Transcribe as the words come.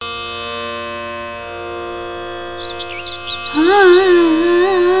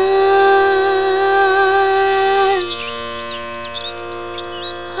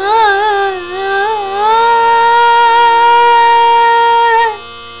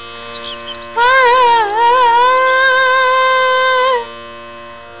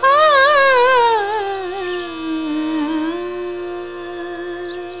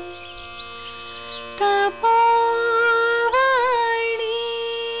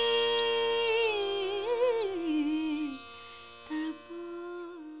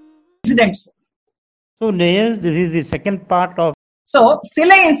incidents. So layers, this is the second part of. So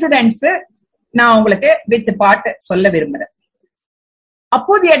சில incidents நான் உங்களுக்கு with பாட்டு சொல்ல விரும்புறேன்.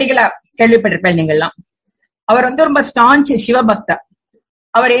 அப்பூதி அடிகளார் கேள்விப்பட்டிருப்பேன் நீங்கள்லாம். அவர் ரொம்ப ஸ்டான்ச் சிவபக்தா.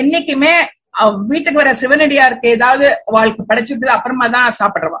 அவர் என்னைக்குமே வீட்டுக்கு வர சிவனடியாருக்கு ஏதாவது வாழ்க்கை படைச்சுட்டு அப்புறமா தான்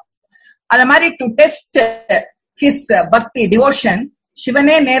சாப்பிடுறவா. அத மாதிரி to test his bhakti devotion,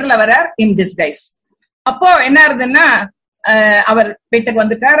 சிவனே நேர்ல வரார் இன் டிஸ்கைஸ். அப்போ என்ன ஆகுதுன்னா, அவர் வீட்டுக்கு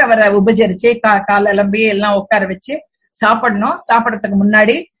வந்துட்டார். அவரை உபச்சரிச்சு கால எலும்பி எல்லாம் உட்கார வச்சு சாப்பிடணும். சாப்பிடறதுக்கு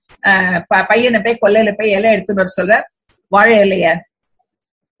முன்னாடி பையனை போய் கொல்லையில போய் இலை எடுத்துட்டு வர சொல்ல, வாழை இலைய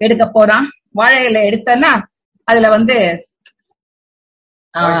எடுக்க போறான். வாழை இலை எடுத்தன்னா அதுல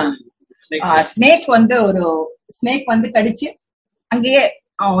ஸ்னேக் ஒரு ஸ்னேக் கடிச்சு அங்கேயே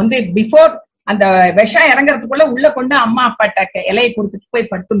அவன் பிஃபோர் அந்த விஷம் இறங்குறதுக்குள்ள உள்ள கொண்டு அம்மா அப்பாட்ட இலையை கொடுத்துட்டு போய்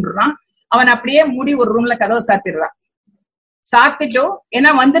படுத்துடுறான். அவன் அப்படியே மூடி ஒரு ரூம்ல கதவை சாத்திடுறான். சாத்திட்டு ஏன்னா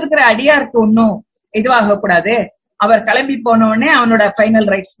வந்திருக்கிற அடியாருக்கு ஒன்னும் இதுவாக கூடாது, அவர் கிளம்பி போன உடனே அவனோட ஃபைனல்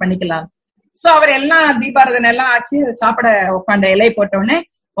ரைட்ஸ் பண்ணிக்கலாம். சோ அவர் எல்லாம் தீபாரதனை எல்லாம் ஆச்சு, சாப்பிட உட்காண்ட இலை போட்ட உடனே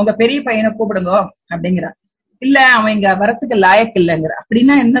உங்க பெரிய பையனை கூப்பிடுங்க அப்படிங்கிறான். இல்ல அவன் இங்க வரத்துக்கு லாயக்கு இல்லைங்கிற.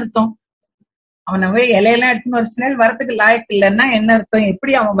 அப்படின்னா என்ன அர்த்தம்? அவனை இலையெல்லாம் எடுத்துன்னு ஒரு சில வரத்துக்கு லாயக்கு இல்லைன்னா என்ன அர்த்தம்?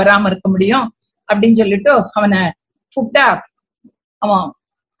 எப்படி அவன் வராம இருக்க முடியும் அப்படின்னு சொல்லிட்டு அவனை கூப்பிட்டா அவன்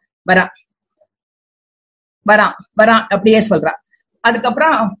வரான் வரான் வரான் அப்படியே சொல்றான்.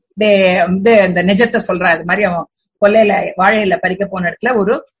 அதுக்கப்புறம் இந்த நிஜத்தை சொல்றான். அது மாதிரி அவன் கொல்லையில வாழையில பறிக்க போன இடத்துல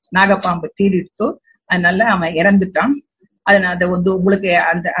ஒரு நாகப்பாம்பு தீடிட்டு, அதனால அவன் இறந்துட்டான். அதனால அது உங்களுக்கு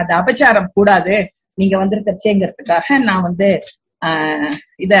அந்த அபச்சாரம் கூடாது, நீங்க வந்திருக்கச்சேங்கிறதுக்காக நான்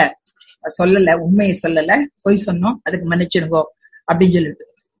இத சொல்லல, உண்மையை சொல்லல, பொய் சொன்னோம், அதுக்கு மன்னிச்சிருங்கோ அப்படின்னு சொல்லிட்டு.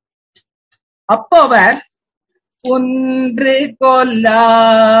 அப்போ அவர் ஒன்று கொல்லா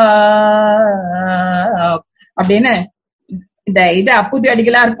அப்படின்னு இந்த அப்பூதி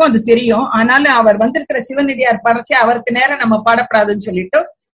அடிகளாருக்கும் அது தெரியும். ஆனாலும் அவர் வந்திருக்கிற சிவனடியார் படைச்சு அவருக்கு நேரம் நம்ம பாடப்படாதுன்னு சொல்லிட்டு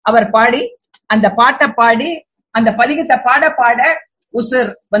அவர் பாடி அந்த பாட்டை பாடி அந்த பதிகத்தை பாட பாட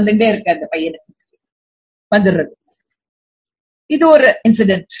உசுர் வந்துட்டே இருக்கு அந்த பையனுக்கு வந்துடுறது. இது ஒரு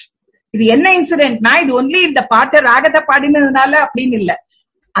இன்சிடென்ட். இது என்ன இன்சிடென்ட்னா, இது ஒன்லி இந்த பாட்டை ராகத்தை பாடினதுனால அப்படின்னு இல்ல,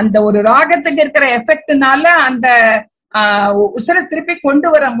 அந்த ஒரு ராகத்துக்கு இருக்கிற எஃபெக்ட்னால அந்த உசுரை திருப்பி கொண்டு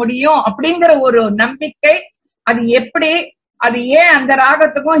வர முடியும் அப்படிங்கிற ஒரு நம்பிக்கை. அது எப்படி, அது ஏன் அந்த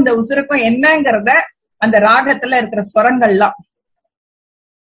ராகத்துக்கும் இந்த உசுருக்கும் என்னங்கிறத அந்த ராகத்துல இருக்கிற ஸ்வரங்கள்லாம்.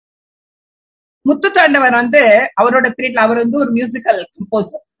 முத்துத்தாண்டவர் அவரோட பீரியட்ல அவர் ஒரு மியூசிக்கல்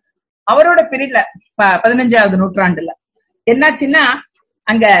கம்போசர். அவரோட பீரியட்ல 15வது நூற்றாண்டுல என்னாச்சுன்னா,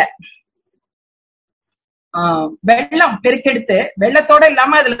 அங்க வெள்ளம் பெருக்கெடுத்து வெள்ளத்தோட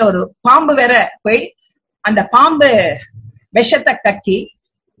இல்லாம அதுல ஒரு பாம்பு வேற போய் அந்த பாம்பு விஷத்தை கக்கி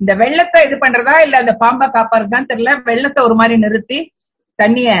இந்த வெள்ளத்தை இது பண்றதா இல்ல அந்த பாம்பை காப்பாறதுதான் தெரியல, வெள்ளத்தை ஒரு மாதிரி நிறுத்தி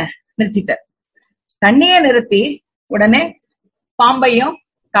தண்ணிய நிறுத்திட்டார். தண்ணிய நிறுத்தி உடனே பாம்பையும்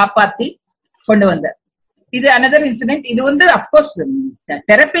காப்பாத்தி கொண்டு வந்தார். இது அனதர் இன்சிடென்ட். இது அப்கோர்ஸ்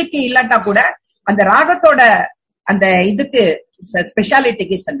தெரப்பிக்கு இல்லாட்டா கூட அந்த ராகத்தோட அந்த இதுக்கு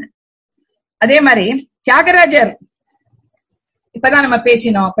ஸ்பெஷாலிட்டிக்கு சொன்னேன். அதே மாதிரி தியாகராஜர் இப்பதான் நம்ம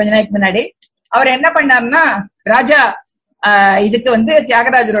பேசினோம் கொஞ்ச நாளைக்கு முன்னாடி. அவர் என்ன பண்ணாருன்னா, ராஜா இதுக்கு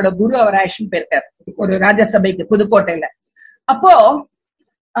தியாகராஜரோட குரு அவர் ஆக்ஷன் போயிருக்காரு ஒரு ராஜசபைக்கு புதுக்கோட்டையில. அப்போ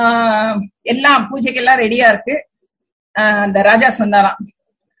எல்லாம் பூஜைக்கெல்லாம் ரெடியா இருக்கு. அந்த ராஜா சொன்னாராம்,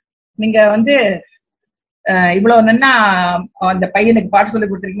 நீங்க இவ்வளவு நன்னா அந்த பையனுக்கு பாட்டு சொல்லி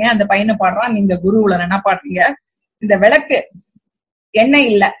கொடுத்துருக்கீங்க, அந்த பையனை பாடுறான், நீங்க குரு இவ்வளவு நன்னா பாடுறீங்க, இந்த விளக்கு எண்ணெய்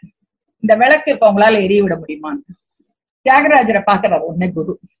இல்ல, இந்த விளக்கு இப்ப உங்களால எரிய விட முடியுமான்னு தியாகராஜரை பாக்குறாரு உடனே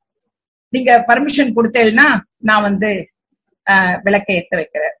குரு. நீங்க பர்மிஷன் கொடுத்தேன்னா நான் விளக்கை ஏத்த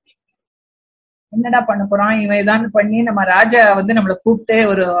வைக்கிறேன். என்னடா பண்ண போறான் இவன், ஏதாவது பண்ணி நம்ம ராஜா நம்மளை கூப்பிட்டு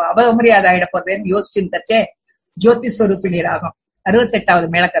ஒரு அவமரியாதை ஆயிட போறதுன்னு யோசிச்சுட்டே ஜோதி ஸ்வரூபிணி ராகம் 68வது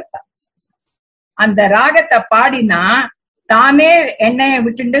மேளகர்த்தா அந்த ராகத்தை பாடினா தானே எண்ணெயை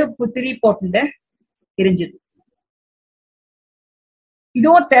விட்டுண்டு புத்திரி போட்டு எரிஞ்சுது.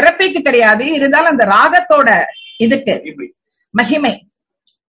 இதுவும் தெரப்பிக்கு கிடையாது, இருந்தாலும் அந்த ராகத்தோட இதுக்கு மகிமை.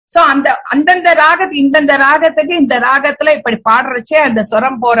 சோ அந்தந்த ராகத்துக்கு இந்தந்த ராகத்துக்கு இந்த ராகத்துல இப்படி பாடுறச்சே அந்த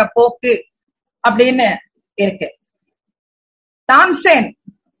சொரம் போற போக்கு அப்படின்னு இருக்கு. தான்சேன்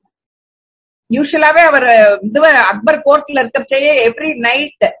யூஸ்வலாவே அவர் அக்பர் கோர்ட்ல இருக்கிறச்சே எவ்ரி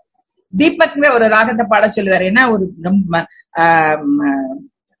நைட் தீபக்ங்கிற ஒரு ராகத்தை பாட சொல்லுவாரு. ஏன்னா ஒரு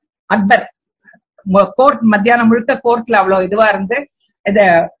அக்பர் கோர்ட் மத்தியானம் முழுக்க கோர்ட்ல அவ்வளவு இதுவா இருந்து இத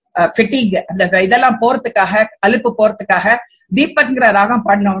ஃபெட்டிக் அந்த இதெல்லாம் போறதுக்காக, அலுப்பு போறதுக்காக தீபக்ங்கிற ராகம்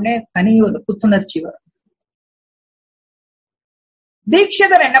பாடின உடனே தனி ஒரு புத்துணர்ச்சி வரும்.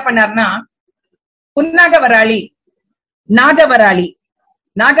 தீக்ஷிதர் என்ன பண்ணார்னா புன்னாகவராளி, நாகவராளி.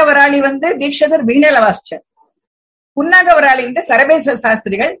 நாகவராளி தீக்ஷிதர் வீணையில வாசிச்சார். புன்னாகவராளி சரபேச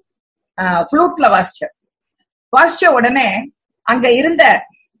சாஸ்திரிகள் ஃப்ளூட்ல வாசிச்சார். வாசிச்ச உடனே அங்க இருந்த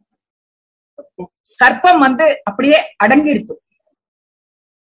சர்ப்பம் அப்படியே அடங்கிடுத்து.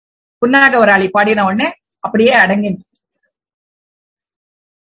 புன்னாகவராளி பாடின உடனே அப்படியே அடங்கிடுத்து.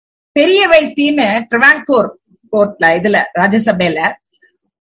 பெரிய வைத்தின்னு ட்ரிவாங்கூர் கோர்ட்ல இதுல ராஜ்யசபையில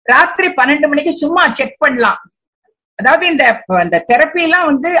ராத்திரி 12 மணிக்கு சும்மா செக் பண்ணலாம். அதாவது இந்த தெரப்பி எல்லாம்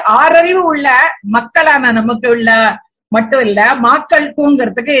ஆறறிவு உள்ள மக்களான நமக்கு உள்ள மட்டும் இல்ல,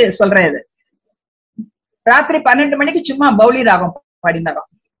 மக்களுக்குங்கிறதுக்கு சொல்றது. ராத்திரி 12 மணிக்கு சும்மா பௌலி ராகம் பாடினாராம்.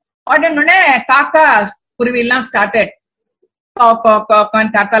 பாடினோடனே காக்கா குருவி எல்லாம் ஸ்டார்டட்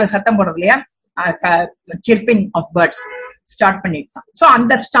காக்கால சத்தம் போடுறது இல்லையா, சிர்பிங் ஆஃப் பேர்ட்ஸ் ஸ்டார்ட் பண்ணிட்டான். சோ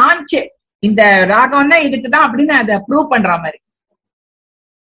அந்த ஸ்டான்ச் இந்த ராகம்னா இதுக்குதான் அப்படின்னு அதை ப்ரூவ் பண்ற மாதிரி.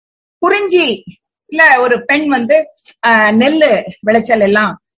 குறிஞ்சி இல்ல ஒரு பெண் நெல்லு விளைச்சல்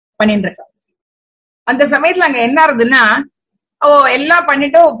எல்லாம் பண்ணிட்டு இருக்கா. அந்த சமயத்துல அங்க என்ன ஆகுதுன்னா, எல்லாம்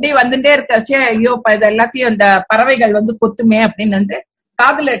பண்ணிட்டு இப்படி வந்துட்டே இருக்காச்சே, ஐயோ இது எல்லாத்தையும் அந்த பறவைகள் கொத்துமே அப்படின்னு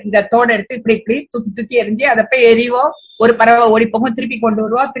காதுல இந்த தோடு எடுத்து இப்படி இப்படி தூக்கி தூக்கி எரிஞ்சு அதை போய் எரிவோ, ஒரு பறவை ஓடி போகும், திருப்பி கொண்டு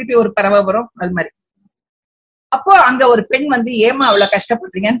வருவோம், திருப்பி ஒரு பறவை வரும், அது மாதிரி. அப்போ அங்க ஒரு பெண் ஏமா அவ்வளவு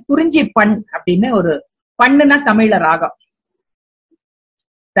கஷ்டப்படுறீங்கன்னு குறிஞ்சி பண் அப்படின்னு ஒரு பண்ணுனா தமிழ்ல ராகம்.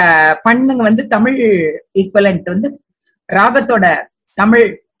 பண்ணுங்க தமிழ் ஈக்குவலண்ட் ராகத்தோட தமிழ்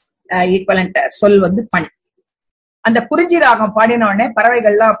ஈக்குவலண்ட் சொல் பண். அந்த குறிஞ்சி ராகம் பாடின உடனே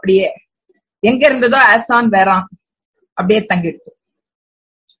பறவைகள்லாம் அப்படியே எங்க இருந்ததோ ஆசான் வேறான் அப்படியே தங்கிடுச்சு.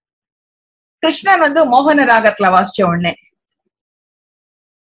 கிருஷ்ணன் மோகன ராகத்துல வாசிச்ச உடனே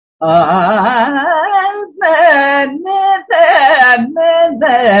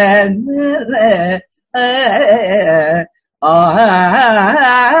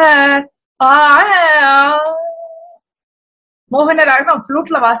மோகன ராகம்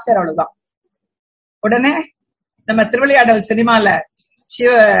ஃப்ளூட்ல வாசிச்சார், அவ்வளவுதான். உடனே நம்ம திருவிளையாடல் சினிமால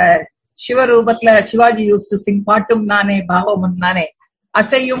சிவரூபத்துல சிவாஜி யூஸ் டு சிங் பாட்டும் நானே பாவமும் நானே,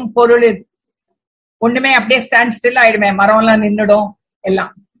 அசையும் பொருள் ஒண்ணுமே அப்படியே ஸ்டாண்ட் ஸ்டில் ஆயிடுமே, மரம் எல்லாம் நின்னுடும்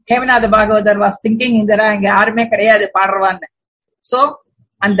எல்லாம். ஹேமநாத பாகவதர் வாஸ் திங்கிங் இந்திரா, இங்க யாருமே கிடையாது பாடுறவான்னு. சோ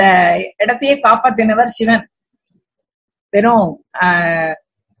அந்த இடத்தையே காப்பாத்தினவர் சிவன். வெறும்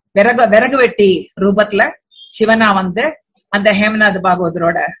விறகு வெட்டி ரூபத்துல சிவனா அந்த ஹேமநாத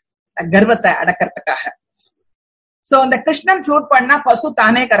பாகவதரோட கர்வத்தை அடக்கிறதுக்காக. சோ அந்த கிருஷ்ணன் ஃப்ளூட் பண்ணா பசு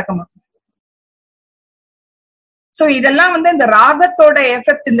தானே கறக்கணும். சோ இதெல்லாம் இந்த ராகத்தோட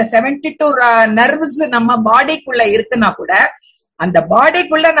எஃபெக்ட். இந்த 72 நர்வ்ஸ் நம்ம பாடிக்குள்ள இருக்குன்னா கூட, அந்த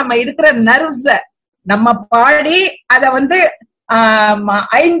பாடிக்குள்ள நம்ம இருக்கிற நர்வ்ஸ் நம்ம பாடி அத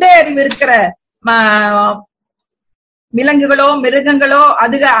 5 அறிவு இருக்கிற விலங்குகளோ மிருகங்களோ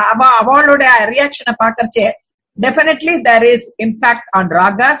அவளோட ரியாக்ஷனை பாக்கறச்சே definitely there is impact on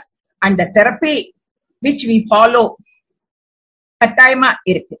ragas and the therapy which we follow கட்டாயமா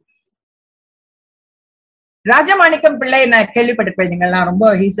இருக்கு. ராஜமாணிக்கம் பிள்ளை நான் கேள்விப்பட்டிருப்பேன், ரொம்ப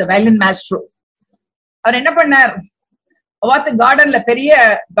ஹீஸ் a violin maestro. அவர் என்ன பண்ணார், கார்டன்ல பெரிய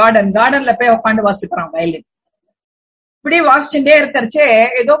கார்டன்ல போய் உட்காந்து வாசிக்கிறான் வயலின். இப்படி வாசிச்சுட்டே இருக்கிறச்சே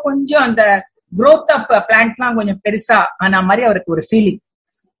ஏதோ கொஞ்சம் அந்த growth of plant எல்லாம் கொஞ்சம் பெருசா ஆன மாதிரி அவருக்கு ஒரு ஃபீலிங்.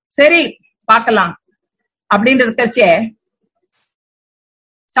 சரி பாக்கலாம் அப்படின்னு இருக்கிறச்சே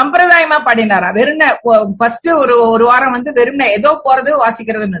சம்பிரதாயமா பாடினாரா. வெறும் ஃபர்ஸ்ட் ஒரு வாரம் வெறும் ஏதோ போறது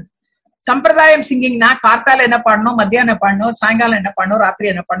வாசிக்கிறதுன்னு. சம்பிரதாயம் சிங்கிங்னா காத்தால என்ன பாடணும், மத்தியானம் பாடணும், சாயங்காலம் என்ன பாடணும்,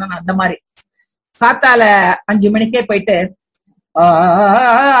 ராத்திரி என்ன பாடணும், அந்த மாதிரி. காத்தால 5 மணிக்கே போயிட்டு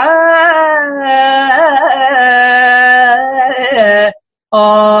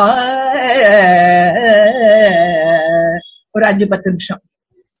ஒரு 5-10 நிமிஷம்.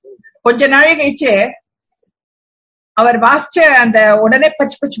 கொஞ்ச நாள் கழிச்சு அவர் வாசிச்ச அந்த உடனே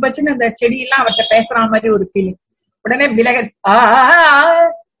பச்சு பச்சு பச்சுன்னு அந்த செடி எல்லாம் அவர்கிட்ட பேசுற மாதிரி ஒரு ஃபீலிங். உடனே விலக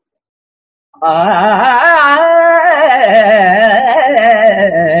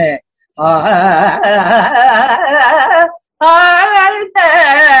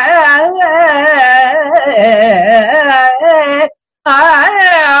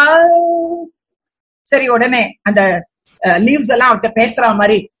சரி, உடனே அந்த லீவ்ஸ் எல்லாம் அவர்கிட்ட பேசுற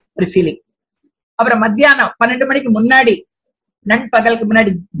மாதிரி ஒரு ஃபீலிங். அப்புறம் மத்தியானம் 12 மணிக்கு முன்னாடி நண்பகலுக்கு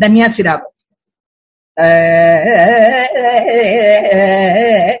முன்னாடி தன்யாசி ராகம்.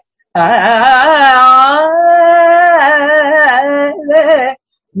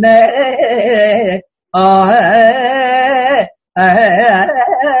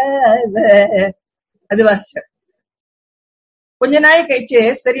 அது வாசிச்சார். கொஞ்ச நாள் கழிச்சு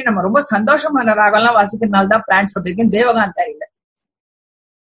சரி நம்ம ரொம்ப சந்தோஷமான ராகம்லாம் வாசிக்கிறதுனால தான் பிளான் சொல்லிருக்கேன்.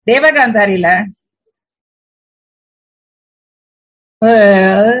 தேவகாந்தாரியில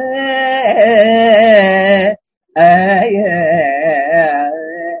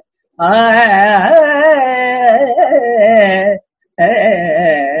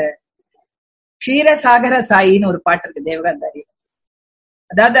க்ஷீரசாகர சாயின்னு ஒரு பாட்டு இருக்கு தேவகாந்தாரி.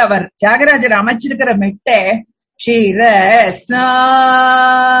 அதாவது அவர் தியாகராஜர் அமைச்சிருக்கிற மெட்டை க்ஷீரசாகர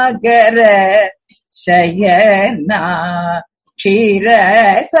சயனா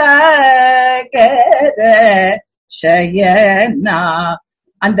க்ஷீரசாகர சயனா.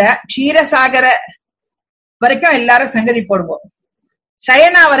 அந்த க்ஷீரசாகர வரைக்கும் எல்லாரும் சங்கதி போடுவோம்.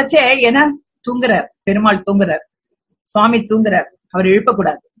 சயனா வரைச்சே ஏன்னா தூங்குறார், பெருமாள் தூங்குறார், சுவாமி தூங்குறார், அவர்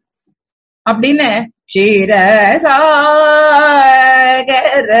எழுப்பக்கூடாது அப்படின்னு க்ஷீரசாகர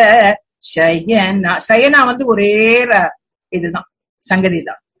சயனா. சயனா வந்து ஒரே இதுதான், சங்கதி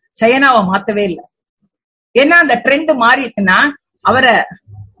தான். சயனாவை மாத்தவே இல்லை. ஏன்னா அந்த ட்ரெண்ட் மாறிட்டுன்னா அவரை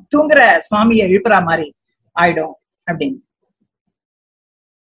தூங்குற சுவாமியை எழுப்புற மாதிரி ஆயிடும் அப்படின்னு.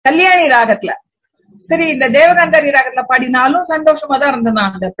 கல்யாணி ராகத்துல சரி இந்த தேவகாந்தாரி ராகத்துல பாடினாலும் சந்தோஷமா தான்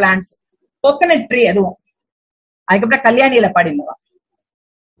இருந்ததான் அந்த பிளான்ஸ். கோகனட் ட்ரீ அதுவும். அதுக்கப்புறம் கல்யாணியில பாடினதான்.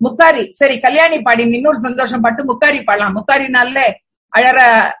 முக்காரி சரி கல்யாணி பாடி இன்னொரு சந்தோஷம் பட்டு முக்காரி பாடலாம். முக்காரினால அழற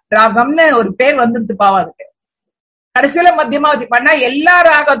ராகம்னு ஒரு பேர் வந்துட்டு பாவாதுக்கு. கடைசியில மத்தியமாவதி பாடினா எல்லா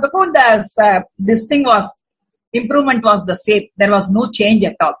ராகத்துக்கும் இந்த this thing was improvement was the same. There was no change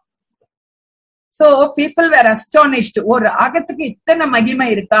at all. So people were astonished. ஒரு ராகத்துக்கு இத்தனை மகிமை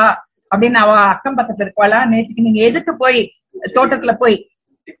இருக்கா அப்படின்னு. அவ அக்கம் பக்கத்துல இருக்கவாளா, நேற்றுக்கு நீங்க எதுக்கு போய் தோட்டத்துல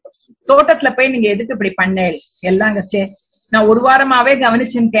போய் நீங்க எதுக்கு இப்படி பண்ண எல்லாம் கச்சே. நான் ஒரு வாரமாவே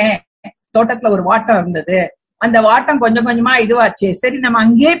கவனிச்சுட்டேன். தோட்டத்துல ஒரு வாட்டம் இருந்தது, அந்த வாட்டம் கொஞ்சம் கொஞ்சமா இதுவாச்சு. சரி நம்ம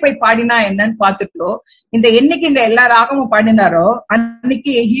அங்கேயே போய் பாடினா என்னன்னு பாத்துட்டோம். இந்த என்னைக்கு இந்த எல்லா ராகமும் பாடினாரோ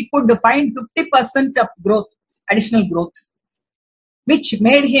அன்னைக்கு he could find 50% of growth, additional growth, which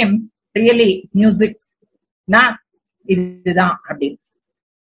made him really music na இதுதான் அப்படின்னு.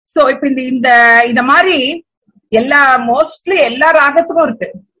 சோ இப்ப இந்த மாதிரி மோஸ்ட்லி எல்லா ராகத்துக்கும் இருக்கு.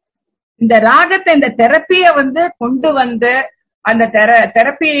 இந்த ராகத்தை இந்த தெரப்பிய வந்து கொண்டு வந்து அந்த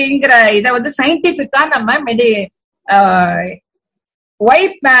தெரப்பிங்கிற இத வந்து சயின்டிபிக்கா நம்ம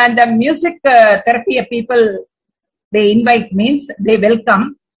the music therapy people they invite means they welcome.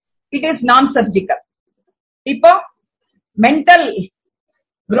 It is non-surgical. இப்போ mental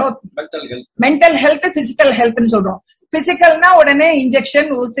growth, mental health, physical health ன்னு சொல்றோம். பிசிக்கல்னா உடனே இன்ஜெக்ஷன்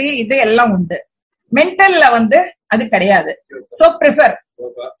ஊசி இது எல்லாம் உண்டு. மென்டல்ல வந்து அது கிடையாது. சோ ப்ரிஃபர்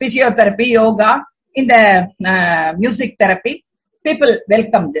பிசியோதெரப்பி, யோகா, இந்த music therapy. People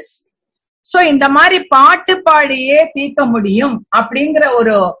welcome this. So இந்த மாதிரி பாட்டு பாடியே தீர்க்க முடியும் அப்படிங்கிற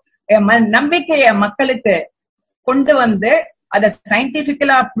ஒரு நம்பிக்கைய மக்களுக்கு கொண்டு வந்து அதை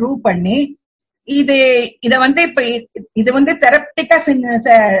சயின்டிபிக்கலா ப்ரூவ் பண்ணி இத வந்து இப்ப இது வந்து தெரப்டிக்கா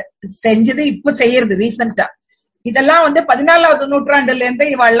செஞ்சது இப்ப செய்யறது ரீசெண்டா. இதெல்லாம் வந்து 14வது நூற்றாண்டுல இருந்து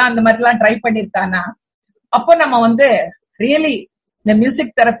இவெல்லாம் அந்த மாதிரி எல்லாம் ட்ரை பண்ணிருக்கானா. அப்போ நம்ம வந்து ரியலி இந்த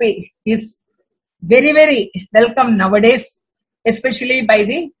music therapy is very very welcome nowadays, especially by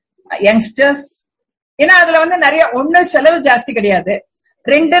the youngsters. ஏன்னா அதுல வந்து நிறைய ஒண்ணு செலவு ஜாஸ்தி கிடையாது,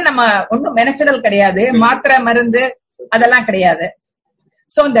 ரெண்டு நம்ம ஒன்னும் மெனக்கெடல் கிடையாது, மாத்திரை மருந்து அதெல்லாம் கிடையாது.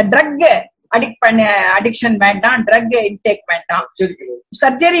 சோ இந்த ட்ரக் அடிக்ஷன் வேண்டாம், ட்ரக் இன்டேக் வேண்டாம்,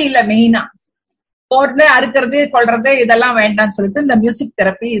 சர்ஜரி இல்ல மெயினா போடுறது அறுக்கிறது கொள்றது இதெல்லாம் வேண்டாம்னு சொல்லிட்டு இந்த music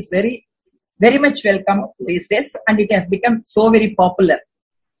therapy is very very much welcome these days and it has become so very popular.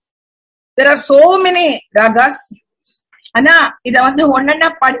 There are so many ragas. ஆனா இத வந்து ஒன்னொன்னா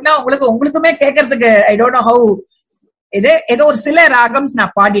பாடினா உங்களுக்குமே கேட்கறதுக்கு I don't know how. ஏதோ ஒரு சில ராகம்ஸ்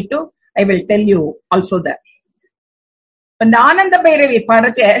நான் பாடிட்டு I will tell you also that. இந்த ஆனந்த பைரவி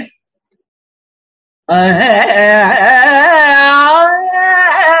பாடுறச்ச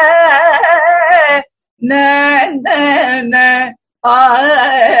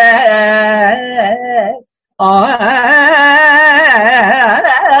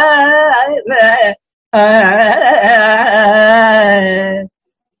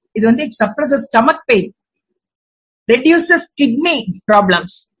இது வந்து it suppresses stomach pain, reduces kidney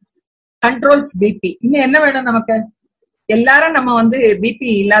problems, controls BP. இன்னும் என்ன வேணும் நமக்கு? எல்லாரும் நம்ம வந்து பிபி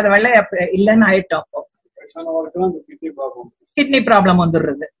இல்லாத வெள்ள இல்லைன்னு ஆயிட்டோம். கிட்னி ப்ராப்ளம்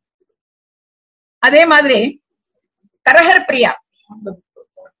வந்துடுறது. அதே மாதிரி Karahar Priya.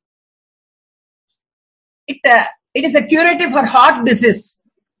 It is a curative for heart disease,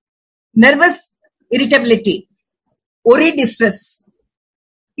 nervous irritability, worry, distress.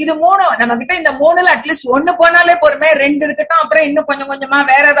 இது மூணு நம்ம கிட்ட. இந்த மூணுல அட்லீஸ்ட் ஒண்ணு போனாலே பொறுமை, ரெண்டு இருக்கட்டும், அப்புறம் இன்னும் கொஞ்சம் கொஞ்சமா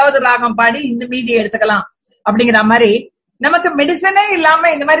வேற ஏதாவது ராகம் பாடி இந்த மீதியை எடுத்துக்கலாம் அப்படிங்கிற மாதிரி. நமக்கு மெடிசனே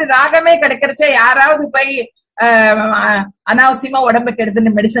இல்லாம இந்த மாதிரி ராகமே கிடைக்கிறச்ச யாராவது போய் அனாவசியமா உடம்புக்கு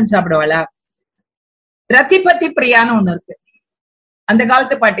எடுத்துன்னு மெடிசன் சாப்பிடுவாளா? ரத்திபதி பிரியான்னு ஒண்ணு இருக்கு, அந்த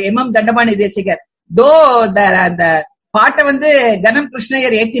காலத்து பாட்டு, எம் தண்டபாணி தேசிகர். அந்த பாட்டை கனம்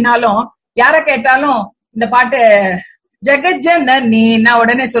கிருஷ்ணயர் ஏத்தினாலும் யார கேட்டாலும் இந்த பாட்டு ஜெகஜனனி நான்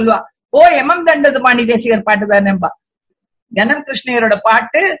உடனே சொல்லுவா, ஓ எம் தண்டபாணி தேசிகர் பாட்டு தானேம்பா. கனம் கிருஷ்ணயரோட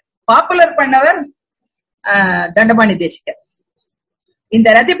பாட்டு பாப்புலர் பண்ணவர் தண்டபாணி தேசிகர். இந்த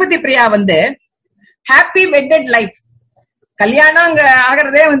Rathipathi Priya happy wedded life, கல்யாணம் அங்க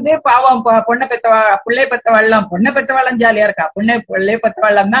ஆகிறதே பாவம், பொண்ணை பிள்ளை பெத்தவாழலாம், பொண்ணை பெத்தவாழம் ஜாலியா இருக்கா, பிள்ளை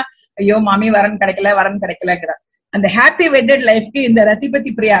பெத்தவாழலாம் தான் ஐயோ மாமி வரன் கிடைக்கலங்கிற அந்த ஹாப்பி வெட்டட் லைஃப்க்கு இந்த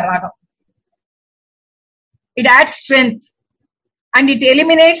ரதிபதி பிரியா ராகம். It adds strength and it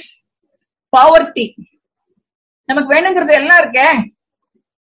eliminates poverty. நமக்கு வேணுங்கிறது எல்லாம் இருக்கே,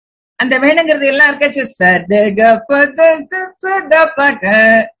 அந்த வேணுங்கிறது எல்லாம் இருக்கே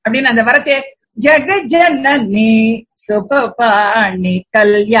அப்படின்னு அந்த வரச்சே ஜெகஜனனி சுபபாணி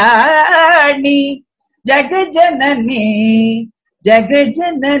கல்யாணி, ஜெகஜனனி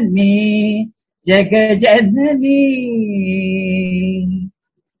ஜெகஜனனி ஜெகஜனனி.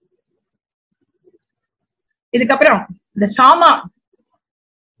 இதுக்கப்புறம் இந்த சாமா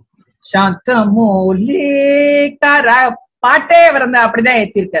சாந்தமுலேக்கார பாட்டே அவர் அப்படிதான்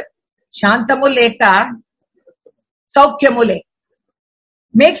ஏத்திருக்காரு. சாந்தமுலேக்கா சௌக்கியமுலே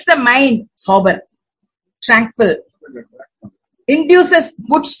makes the mind sober, tranquil, induces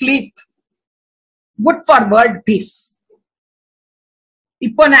good sleep, good for world peace.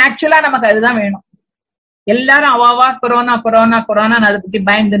 இப்போ ஆக்சுவலா நமக்கு அதுதான் வேணும். எல்லாரும் அவாவா கொரோனா கொரோனா கொரோனா அதை பத்தி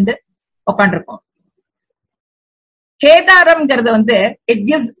பயந்துட்டு உட்காந்துருக்கோம். கேதாரம்ங்கிறது இட்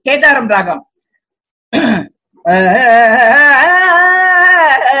கிவ்ஸ், கேதாரம் ராகம்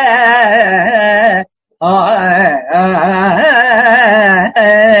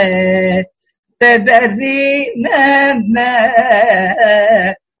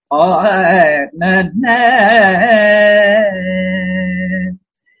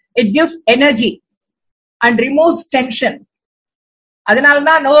it gives energy and removes tension.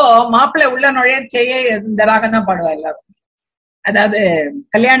 அதனாலதான் மாப்பிள்ளை உள்ள நுழைய செய்ய இந்த ராகம் தான் பாடுவா எல்லாரும். அதாவது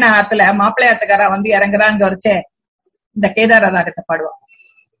கல்யாண ஆத்துல மாப்பிள்ளை ஆத்துக்காரா இறங்குறான்னு வரைச்சே இந்த கேதார ராகத்தை பாடுவா.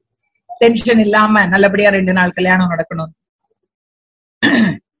 டென்ஷன் இல்லாம நல்லபடியா 2 நாள் கல்யாணம் நடக்கணும்.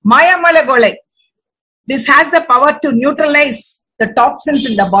 மாயாமல கோலை, this has the power to neutralize the toxins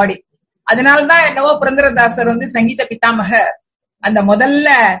in the body. அதனால்தான் என்னவோ புரந்தரதாசர் சங்கீத பிதாமகர் அந்த முதல்ல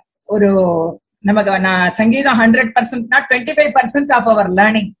ஒரு நமக்கு சங்கீதம் 100% not 25% of our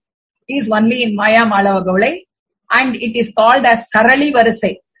learning is only in Maya Malava Gaulai, and it is called as Sarali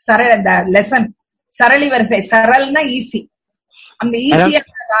Varisai. The lesson Sarali Varisai, Saralna easy. And the easy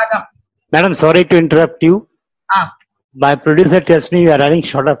ragam. Madam, sorry to interrupt you. My producer tells me we are running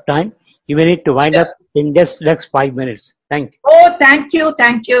short of time. You may need to wind up in just next 5 minutes. Thank you. Oh, thank you.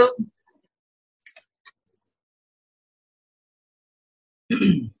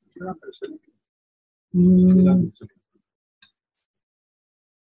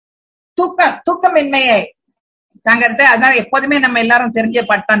 தூக்கமின்மையை தாங்கிறது அதான் எப்போதுமே நம்ம எல்லாரும் தெரிஞ்ச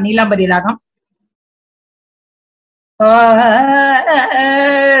பாட்டான் நீலாம்பரி ராகம்.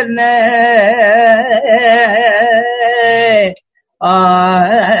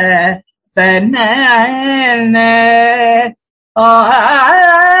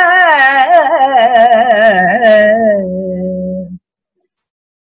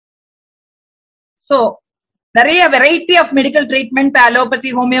 So நிறைய variety of medical treatment, allopathy,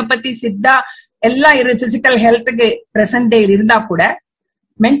 homoeopathy, Siddha எல்லாம் physical ஹெல்த்துக்கு present டே இருந்தா கூட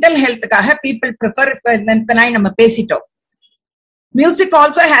மென்டல் ஹெல்த்துக்காக பீப்புள் ப்ரிஃபர் நம்ம பேசிட்டோம். Music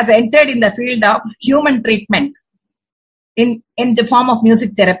also has entered in the field of human treatment in the form of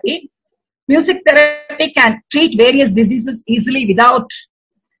music therapy. Music therapy can treat various diseases easily without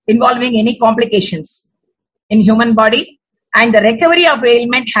involving any complications in human body, and the recovery of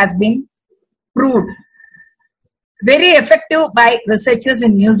ailment has been proved very effective by researchers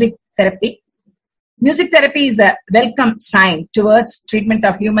in music therapy. Music therapy is a welcome sign towards treatment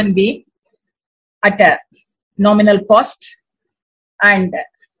of human being at a nominal cost, and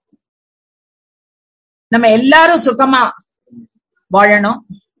நம்ம எல்லாரும் சுகமா வாழணும்.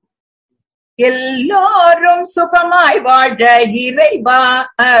 எல்லோரும் சுகமாய் வாழ இறைவா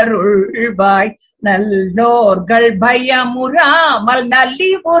அருள்வாய், நல்லோர்கள் பயமுறாமல்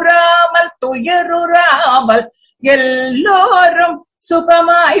நல்லிவுறாமல் துயருறாமல் எல்லோரும்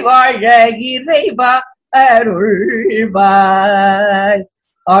சுகமாய் வாழ இறைவா அருள்வாய்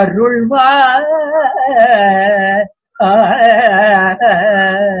அருள்வாய்.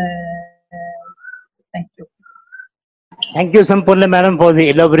 Thank you. Thank you, Sampurna Madam, for the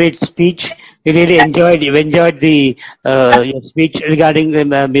elaborate speech. We really enjoyed the your speech regarding the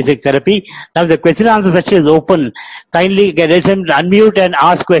music therapy. Now the question and answer session is open. Kindly get us to unmute and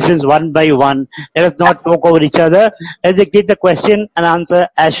ask questions one by one. Let us not talk over each other. Let's keep the question and answer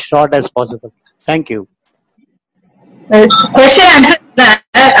as short as possible. Thank you. Question answer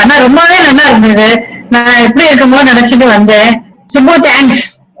ஆனா ரொம்பவே நல்லா இருந்தது. நான் எப்படி இருக்குமோ நினைச்சிட்டு வந்தேன். Subbu thanks,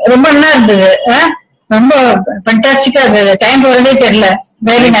 ரொம்ப நல்லா இருந்தது. ரொம்ப ஃபண்டாஸ்டிக்கா இருந்தது. டைம் போறதே தெரியல.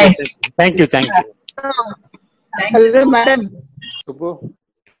 Very nice. Thank you. Hello, madam.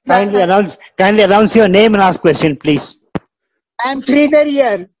 Kindly announce your name and ask question, please. I am Sridhar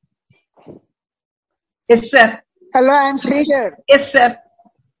here. Yes, sir. Hello, I am Sridhar. Yes, sir.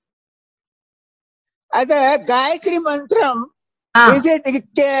 The Gayatri Mantram,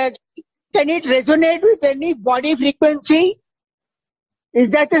 can it resonate with any body frequency? Is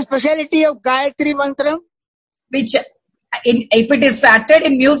that the speciality of Gayatri Mantram? Which, if it is uttered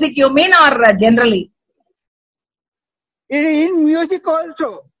in music, you mean, or generally? In music also.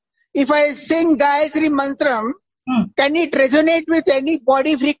 If I sing Gayatri Mantram, can it resonate with any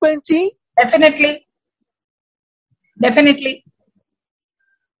body frequency? Definitely.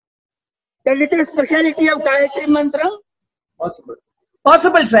 That it is speciality of Gayatri Mantram?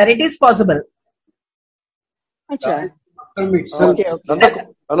 Possible, sir. It is possible. Acha. Okay.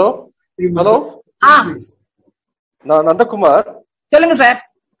 Hello. நான் நந்தகுமார். சொல்லுங்க sir.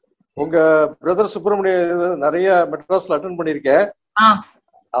 உங்க brother Subramaniya நிறைய மெட்ராஸ்ல attend பண்ணிருக்கேன்.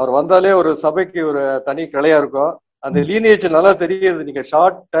 அவர் வந்தாலே ஒரு சபைக்கு ஒரு தனி கலையா இருக்கும். அந்த லீனியேஜ் நல்லா தெரியுது. நீங்க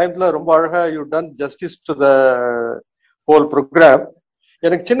ஷார்ட் டைம்ல ரொம்ப அழகா you done justice to the whole programme.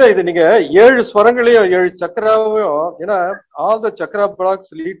 எனக்கு சின்ன இது, நீங்க 7 ஸ்வரங்களையும் 7 சக்கராவையும், ஏன்னா all the chakra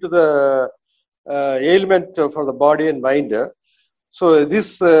blocks lead to the ailment for the body and mind. So this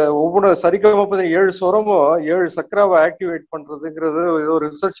ஒவ்வொரு சரிகம 7 ஸ்வரமும் 7 சக்கராவை ஆக்டிவேட் பண்றதுங்கிறது ஏதோ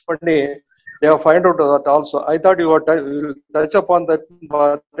ரிசர்ச் பண்ணி they have find out that also. I thought you would touch upon that.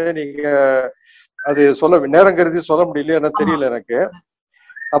 நீங்க அது சொல்ல நேரம் கருதி சொல்ல முடியல, என்ன தெரியல எனக்கு.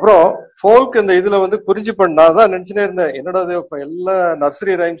 அப்புறம் ஃபோல்க் இந்த இதுல குறிஞ்சி பண்ணா தான் நினைச்சுனே இருந்தேன், என்னடா எல்லாம்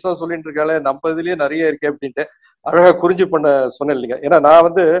நர்சரி ரைம்ஸ் தான் சொல்லிட்டு இருக்காங்க, நம்ம இதுலயே நிறைய இருக்கு அப்படின்ட்டு. அழகா குறிஞ்சி பண்ண சொன்னேன் இல்லைங்க. ஏன்னா நான்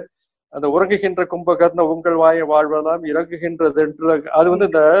அந்த உறங்குகின்ற கும்பகர்ண உங்கள் வாயை வாழ்வதாம் இறங்குகின்றது, அது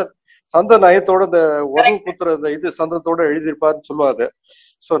இந்த சந்த நயத்தோட இந்த உறவு குத்துற இது சந்தத்தோட எழுதியிருப்பாருன்னு சொல்லுவாரு.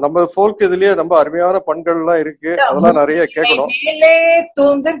 சோ நம்ம ஃபோல்க் இதுலயே ரொம்ப அருமையான பண்கள் எல்லாம் இருக்கு, அதெல்லாம் நிறைய கேட்கணும்.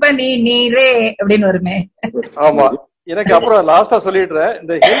 ஆமா, எனக்கு அப்புறம் லாஸ்டா சொல்லிடுறேன்.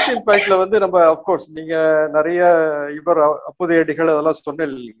 இந்த ஹெல்த் இம்பாக்ட்ல நம்ம அப்கோர்ஸ் நீங்க நிறைய அப்புதையடிகள் அதெல்லாம் சொன்ன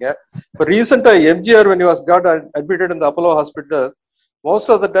இல்லைங்க. இப்ப ரீசெண்டா MGR when he was got admitted in the Apollo hospital, most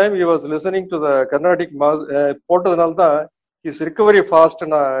of the time he was listening to the Carnatic போட்டதுனால தான் his recovery fast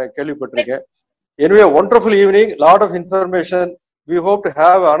நான் கேள்விப்பட்டிருக்கேன். Anyway, wonderful evening, lot of information. We hope to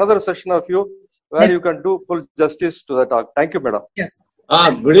have another session of you where you can do full justice to the talk. Thank you, madam. Yes.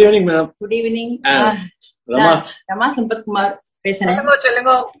 Good evening, madam. Good evening. Rama Sampathkumar பேசுறேன்.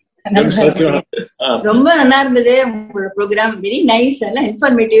 சொல்லுங்க. ரொம்ப நல்லா இருந்தது உங்களோட programme. Very nice, எல்லாம்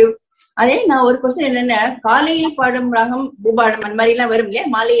informative. அதே நான் ஒரு கொஸ்டின் என்னன்னா, காலையில் பாடும் ராகம் பூபாடம் அந்த மாதிரி எல்லாம் வரும் இல்லையா,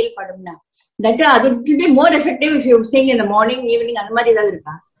 மாலையில் பாடும்னா தட் அது will be more effective if you sing in the morning evening அந்த மாதிரி ஏதாவது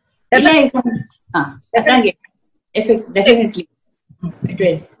இருக்கா? டெஃபினெட்லி.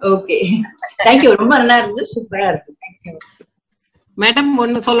 Okay, thank you. ரொம்ப நல்லா இருந்தது, சூப்பரா இருக்கு. மேடம்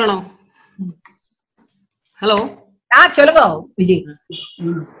ஒன்னு சொல்லணும். ஹலோ, சொல்லுங்க விஜய்.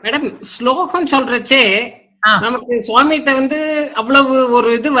 மேடம் ஸ்லோகம் சொல்றச்சே நமக்கு சுவாமிகிட்ட அவ்வளவு ஒரு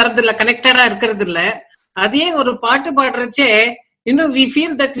இது வர்றது இல்ல, கனெக்டடா இருக்கிறது இல்ல. அதே ஒரு பாட்டு பாடுறச்சே இன்னும் we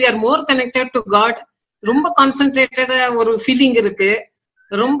feel that we are more connected to God. ரொம்ப கான்சென்ட்ரேட்டடா ஒரு ஃபீலிங் இருக்கு,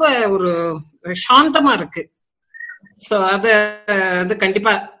 ரொம்ப ஒரு சாந்தமா இருக்கு. சோ அது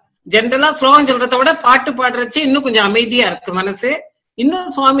கண்டிப்பா ஜென்ரலா ஸ்லோகம் சொல்றத விட பாட்டு பாடுறச்சு இன்னும் கொஞ்சம் அமைதியா இருக்கு மனசு, இன்னும்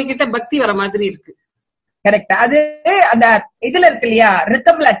சுவாமி கிட்ட பக்தி வர மாதிரி இருக்கு. கரெக்ட். அது அந்த இதுல இருக்கு இல்லையா,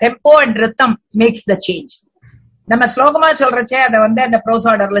 ரித்தம்ல tempo and rhythm makes the change. நம்ம ஸ்லோகமா சொல்றச்சே அதை அந்த ப்ரோஸ்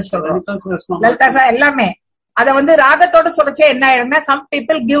ஆர்டர்ல சொல்றோம், லலிதாசா எல்லாமே. அத ராகத்தோட சொல்றச்சே என்ன ஆயிடும்னா, some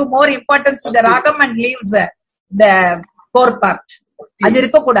people give more importance to the ragam and leaves the core part. அது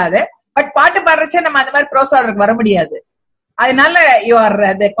இருக்க கூடாது. பட் பாட்டு பாடுறச்சே நம்ம அந்த மாதிரி ப்ரோஸ் ஆர்டருக்கு வர முடியாது. அதனால யூ ஆர்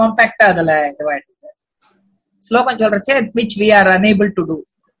அது காம்பாக்டா அதுல இதுவாயிடுது. ஸ்லோகம் சொல்றச்சே which we are unable to do.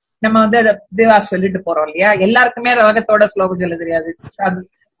 நம்ம வந்து அதை இதுவா சொல்லிட்டு போறோம் இல்லையா. எல்லாருக்குமே ராகத்தோட ஸ்லோகம் சொல்ல தெரியாது.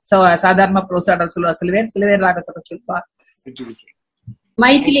 சாதாரண ப்ரோசாட சொல்லுவா, சில பேர் ராகத்தோட சொல்லுவா.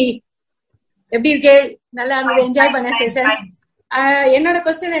 மைதிலி எப்படி இருக்கு? நல்லா இருந்தது, என்ஜாய் பண்ண செஷன். என்னோட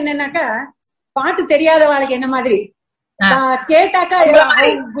கொஸ்டின் என்னன்னாக்கா, பாட்டு தெரியாத வாழ்க்கை என்ன மாதிரி கேட்டாக்கா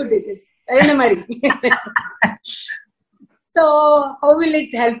குட் இட் இஸ் என்ன மாதிரி? So how will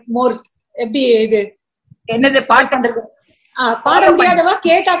it help more? எப்படி இது என்னது பாட்டு பண்றது? பாட முடியாதவா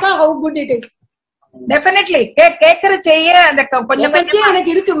கேட்டாக்கா how good it is? Definitely கேக்குற செய்ய அந்த கொஞ்சம்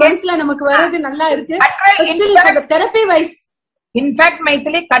எனக்கு இருக்கு மனசுல, நமக்கு வர்றது நல்லா இருக்கு. தெரப்பி வைஸ் இன்ஃபேக்ட்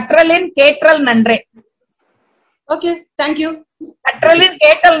மைத்திலி, கற்றலின் கேட்டல் நன்றே. Okay, thank you. கற்றலின்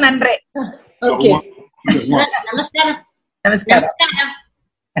கேட்டல் நன்றே. ஓகே, நமஸ்காரம். நமஸ்காரம்.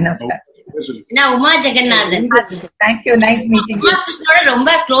 நமஸ்காரம். நான் Uma Jagannathan. Thank you, nice meeting. Uma கிருஷ்ணோட ரொம்ப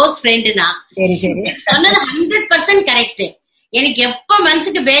க்ளோஸ் ஃப்ரெண்ட் நான். சரி சரி, சொன்னது 100% கரெக்ட். எனக்கு எப்ப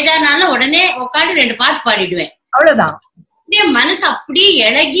மனசுக்கு பேஜார்னாலும் உடனே உட்காந்து 2 பாட்டு பாடிடுவேன், அவ்வளவுதான். அப்படியே மனசு அப்படியே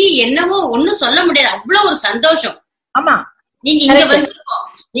இழகி என்னவோ ஒண்ணும் சொல்ல முடியாது, அவ்வளவு ஒரு சந்தோஷம். ஆமா, நீங்க இங்க வந்துருக்கோ,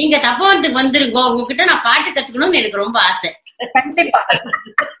 நீங்க தப்போவனத்துக்கு வந்துருக்கோ, உங்ககிட்ட நான் பாட்டு கத்துக்கணும்னு எனக்கு ரொம்ப ஆசை. கண்டிப்பா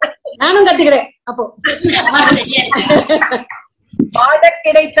நானும் கத்துக்கிறேன். அப்போ பாட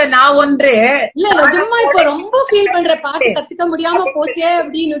கிடைத்த நான் ஒன்று இல்ல, சும்மா இப்ப ரொம்ப ஃபீல் பண்ற, பாட்டு கத்துக்க முடியாம போச்சே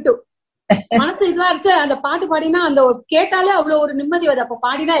அப்படின்னு மனசு இதுவா இருந்துச்சு. அந்த பாட்டு பாடினா அந்த கேட்டாலே அவ்வளவு ஒரு நிம்மதி வருது. அப்ப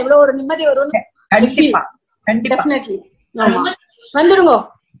பாடினா எவ்வளவு ஒரு நிம்மதி வரும்னு. கண்டிப்பா டெஃபினெட்லி வந்துருங்க.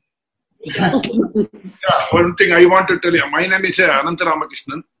 One thing I want to tell you, my name is Ananta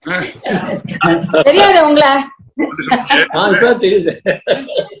Ramakrishnan. தெரியாது உங்களை?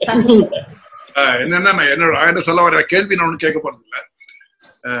 என்னன்னா என்னோட சொல்ல வர கேள்வி நான் ஒண்ணு கேட்க போறது இல்ல.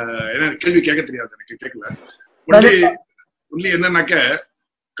 என்ன கேள்வி கேட்க தெரியாது, எனக்கு கேட்கல. ஒன்லி என்னன்னாக்க,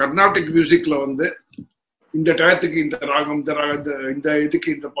 கர்நாடிக் மியூசிக்ல வந்து இந்த டயத்துக்கு இந்த ராகம், இந்த இதுக்கு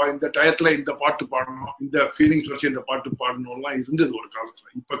இந்த டயத்துல இந்த பாட்டு பாடணும், இந்த ஃபீலிங்ஸ் வச்சு இந்த பாட்டு பாடணும் எல்லாம் இருந்தது ஒரு காலத்துல.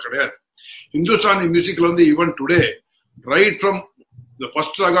 இப்ப கிடையாது. இந்துஸ்தானி மியூசிக்ல வந்து even today right from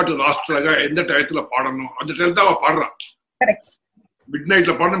first raga to last raga எந்த டயத்துல பாடணும் அந்த டயத்துல அவ பாடுறான். மிட்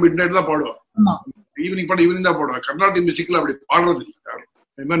நைட்ல பாடணும், மிட் நைட் தான் பாடுவான். ஈவினிங் பாட ஈவினிங் தான் பாடுவான். கர்நாடிக் மியூசிக்ல அப்படி பாடுறது இல்லை.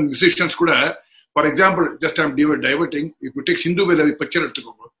 மியூசிஷியன்ஸ் கூட, for example, just I'm diverting, if you take Sindhu வேலரி பிக்சர்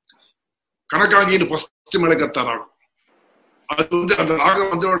எடுத்துக்கோங்க. கனகாங்கின்னு ஃபர்ஸ்ட் மேலக்கர்த்தா ராகம், அது வந்து அந்த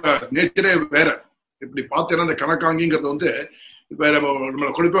ராகம் வந்து நேச்சரே வேற. இப்படி பார்த்தேன்னா அந்த கனகாங்கிங்கிறது வந்து இப்ப நம்மளை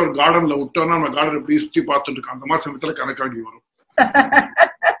கொண்டு போய் ஒரு கார்டன்ல விட்டோம்னா நம்ம கார்டன் எப்படி சுத்தி பார்த்துட்டு இருக்கோம், அந்த மாதிரி சமயத்துல கனகாங்கி வரும்.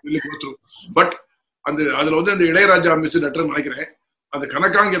 பட் அந்த அதுல வந்து அந்த இளையராஜா மியூசிக் டைரக்டர் நினைக்கிறேன், அந்த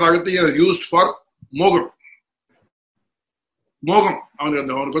கனகாங்கி ராகத்தை யூஸ்ட் ஃபார் மோகம்.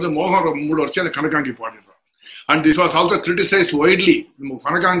 அவனுக்கு வந்து மோகம் மூட வச்சு அந்த கனகாங்கி பாடிடுறான். And this was also criticised widely. நம்ம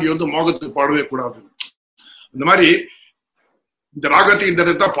கனகாங்கி வந்து மோகத்துக்கு பாடவே கூடாது. இந்த மாதிரி இந்த ராகத்தை இந்த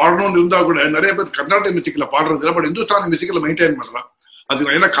இடத்த பாடணும்னு இருந்தா கூட நிறைய பேர் கர்நாடக மியூசிக்ல பாடுறது இல்லை, பட் இந்துஸ்தானி மியூசிக்ல மெயின்டைன் பண்ணலாம்.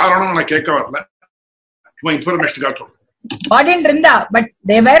 அதுக்கு என்ன காரணம் நான் கேட்க வரல, சும்மா இன்ஃபர்மேஷன் காட்டுறோம். பாடிட்டு இருந்தா, but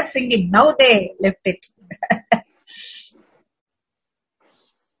they were singing, now they left it.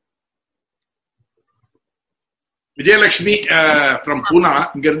 Vijayalakshmi from பூனா,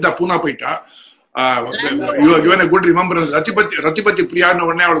 இங்க இருந்தா பூனா போயிட்டா. You are given a good remembrance. ரத்திபத்தி பிரியான்னு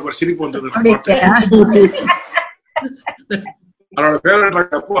உடனே அவளுக்கு ஒரு சிரிப்பு வந்தது. அவளோட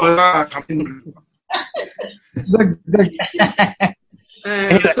ஃபேவரட் அப்போ அதுதான்.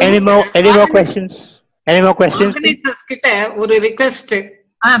 Any more questions? கிட்ட ஒரு ரிக்வெஸ்ட்.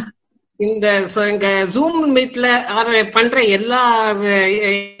 இந்த ஜூம் மீட்ல பண்ற எல்லா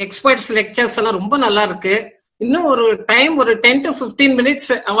எக்ஸ்பர்ட்ஸ் லெக்சர்ஸ் எல்லாம் ரொம்ப நல்லா இருக்கு. இன்னும் ஒரு டைம் ஒரு 10 to 15 minutes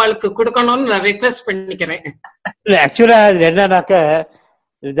அவளுக்கு கொடுக்கணும்னு நான் ரிக்வெஸ்ட் பண்ணிக்கிறேன். Actually,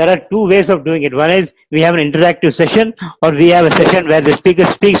 there are 2 ways of doing it. One is we have an interactive session, or we have a session where the speaker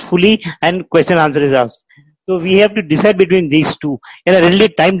speaks fully and question answer is asked. So we have to decide between these two. There are really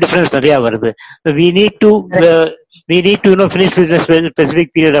time difference nariya varudhu. So we need to finish within a specific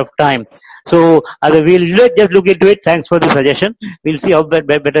period of time. So we'll just look into it. Thanks for the suggestion. We'll see how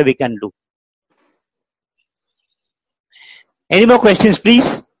better we can do. Any more questions, please?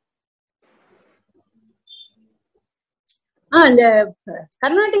 இந்த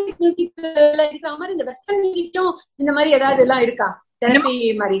கர்நாடிக் மியூசிக்ல இருக்கிற மாதிரி இந்த western மியூசிக்கும் இந்த மாதிரி ஏதாவது எல்லாம் இருக்கா? தெரப்பி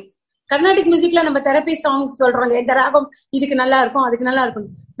மாதிரி கர்நாடிக் மியூசிக்ல நம்ம தெரப்பி சாங்ஸ் சொல்றோம், இந்த ராகம் இதுக்கு நல்லா இருக்கும் அதுக்கு நல்லா இருக்கும்.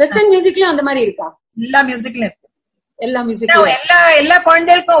 வெஸ்டர்ன் மியூசிக்லயும் அந்த மாதிரி இருக்கா? எல்லா மியூசிக்லயும் இருக்கு. எல்லா மியூசிக்லயும் எல்லா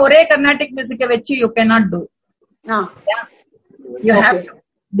குழந்தைகளுக்கும் ஒரே கர்நாடிக் மியூசிக்கை வச்சு you cannot do. You have to.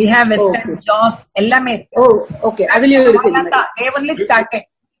 We have western jazz எல்லாமே இருக்கு. ஓகே, அதுலயும் இருக்கு. They only started.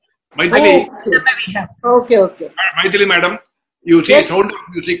 Maithili. Okay. Maithili madam, you see Sound of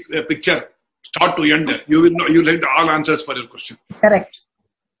Music picture start to end. You will get all answers for your question. Correct.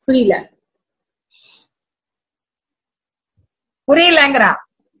 புரியலங்கறா.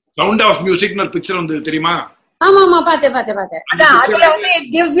 Sound of மியூசிக்னு ஒரு picture வந்து தெரியுமா? ஆமா பார்த்தேன். அதான் அதுல வந்து it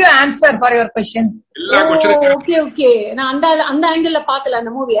gives you answer for your question. Okay நான் அந்த ஆங்கிள்ல பார்க்கல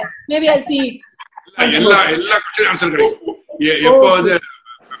அந்த மூவியை. Maybe I'll see it. எல்லா क्वेश्चन ஆன்சர் கிடைக்கும். எப்போது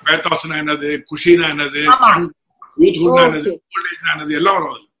பேத்தாஸ்னா என்னது, குஷினா என்னது, யூத்ஹுட்னா என்னது, ஓல்டேஜ்னா என்னது எல்லாம்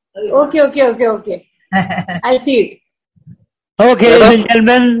வரும். Okay I'll see it. Okay, ladies and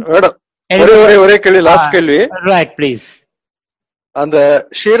gentlemen. ஒரே கேள்வி, லாஸ்ட் கேள்வி. Right, please. அந்த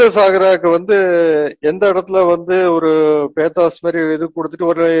ஷீரசாகராக்கு வந்து எந்த இடத்துல வந்து ஒரு பேத்தாஸ் மாதிரி இது கொடுத்துட்டு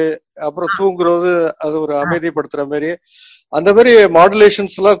ஒரு அப்புறம் தூங்குறது அது ஒரு அமைதிப்படுத்துற மாதிரி அந்த மாதிரி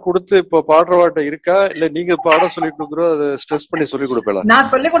மாடுலேஷன்ஸ் எல்லாம் கொடுத்து இப்ப பாடுறவாட்ட இருக்கா இல்ல நீங்க பாட சொல்லி கொடுக்குறோம் அதை ஸ்ட்ரெஸ் பண்ணி சொல்லி கொடுப்பேன்?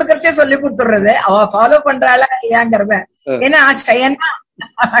 நான் சொல்லி கொடுக்கறதே சொல்லி கொடுத்துறது அவ ஃபாலோ பண்றாளா இல்லையாங்கிறத. ஏன்னா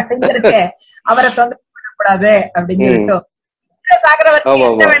அவரை தொந்தரவு பண்ணக்கூடாது அப்படின்னு சொல்லிட்டு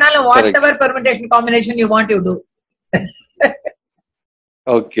என்ன வேணாலும் what ever permutation combination you want you to.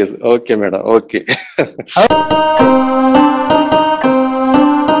 Okay madam, okay.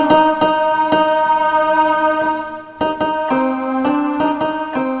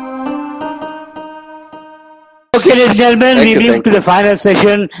 Okay, ladies and gentlemen, we move to the final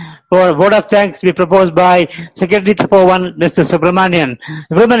session for a vote of thanks be proposed by Secretary Chapter 1, Mr. Subramanian.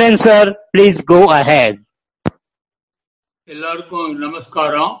 Subramanian sir, please go ahead. எல்லாருக்கும்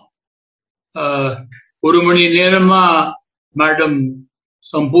நமஸ்காரம். ஒரு மணி நேரமா Madam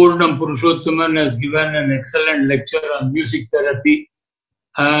Sampurnam Purushothaman has given an excellent lecture on music therapy.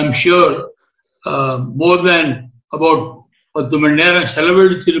 I am sure more than about 10 மணி நேரம்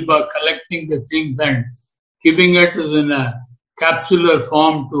செலவழிச்சிருப்பா collecting the things and giving it as in a capsular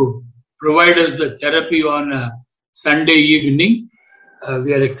form to provide us the therapy on a Sunday evening. We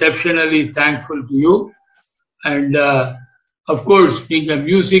are exceptionally thankful to you. And of course, நீங்க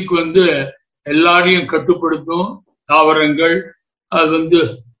music வந்து எல்லாரையும் கட்டுப்படுத்தும் தாவரங்கள். அது வந்து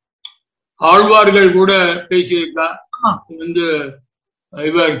ஆழ்வார்கள் கூட பேசியிருக்கா. வந்து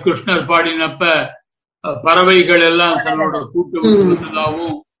இவர் கிருஷ்ணர் பாடினப்ப பறவைகள் எல்லாம் தன்னோட கூட்டு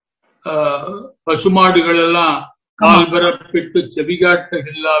வந்ததாகவும் பசுமாடுகள் எல்லாம் கால் பெறப்பட்டு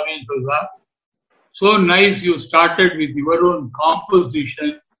செவிகாட்டுகில்லாவேன்னு சொல்றார். So nice you started with your own composition.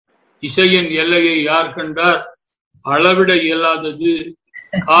 இசையின் எல்லையை யார் கண்டார், அளவிட இயலாதது,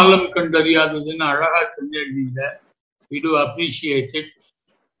 காலம் கண்டறியாததுன்னு அழகா சொன்னீங்க. We do appreciate it.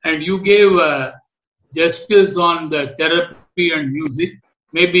 And you gave justice on the therapy and music,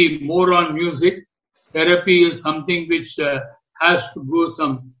 maybe more on music. Therapy is something which has to go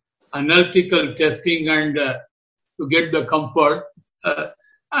some analytical testing and to get the comfort.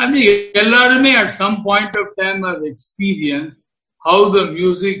 I mean, எல்லாருமே at some point of time have experienced how the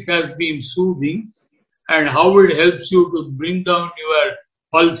music has been soothing and how it helps you to bring down your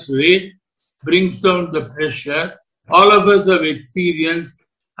pulse rate, brings down the pressure. All of us have experienced.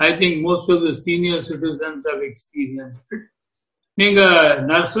 I think most of the senior citizens have experienced it. நீங்க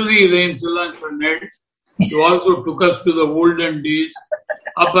nursery range எல்லாம் சொன்னேன். You also took us to the olden days.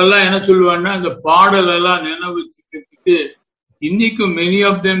 அப்பெல்லாம் என்ன சொல்லுவாங்கன்னா அந்த பாடல் எல்லாம் நினைவு வச்சுக்கிறதுக்கு இன்னைக்கும் many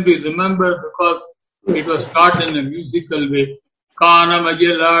of them we remember because it was taught in a musical way.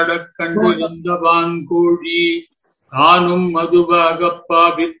 கானமகிலாட கண்டிருந்தவான் கோழி தானும் மதுவாகப்பா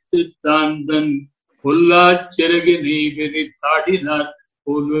வித்து தாந்தன் பொல்லா சிறகு நீ வெறித்தாடினார்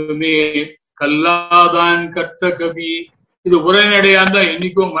பொதுமே கல்லாதான் கற்ற கவி. இது உரைநடையா தான்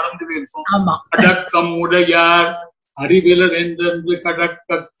என்னைக்கும் மறந்து போயிருக்கும். அடக்கம் உடையார் அறிவிலர் எந்தென்று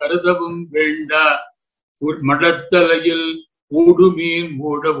கடக்க கருதவும் வேண்டா மடத்தலையில் ஊடுமீன்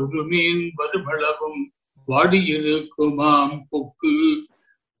ஓட உடுமீன் வருமளவும் வாடியிருக்குமாம் கொக்கு.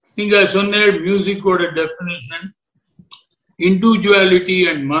 நீங்க சொன்ன மியூசிக்கோட டெபினிஷன் இண்டிவிஜுவாலிட்டி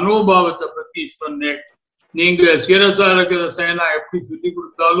அண்ட் மனோபாவத்தை பத்தி சொன்னேன். நீங்க சீரசாரக ரசாயனா எப்படி சொல்லி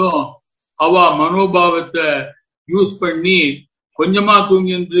கொடுத்தாலும் அவ மனோபாவத்தை யூஸ் பண்ணி கொஞ்சமா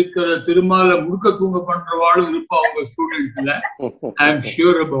தூங்கிட்டு இருக்கிற திருமால முழுக்க தூங்க பண்றவாளும் இருப்பா அவங்க ஸ்டூடெண்ட்ல. I am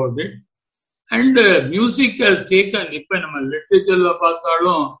sure about it. And music has taken, இப்ப நம்ம லிட்ரேச்சர்ல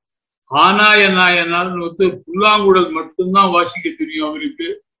பார்த்தாலும் ஆனாய நாயனார்னு வந்து புல்லாங்குழல் மட்டும்தான் வாசிக்க தெரியும் அவருக்கு.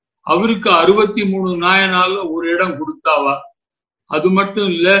 63 நாயனால ஒரு இடம் கொடுத்தாவா. அது மட்டும்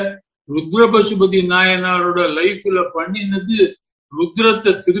இல்ல, ருத்ர பசுபதி நாயனாரோட லைஃப்ல பண்ணினது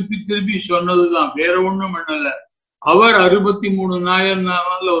ருத்ரத்தை திருப்பி திருப்பி சொன்னதுதான், வேற ஒண்ணும் பண்ணல. அவர் 63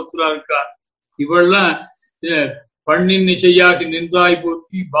 நாயனால ஒருத்தரா இருக்கார். இவெல்லாம் பண்ணின் இசையாகி நின்றாய்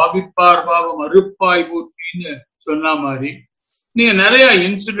போற்றி பாபிப்பார் பாவம் அறுப்பாய் போற்றின்னு சொன்ன மாதிரி நீங்க நிறைய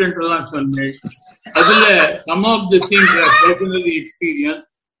இன்சிடென்ட் எல்லாம் சொன்னீங்க. அதுல some of the things I personally experienced.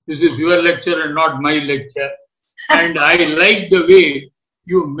 This is your lecture and not my lecture. And I like the way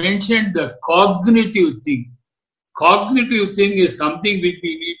you mentioned the cognitive thing. Cognitive thing is something which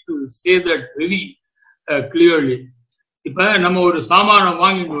we need to say that very clearly. இப்ப நம்ம ஒரு சாமானம்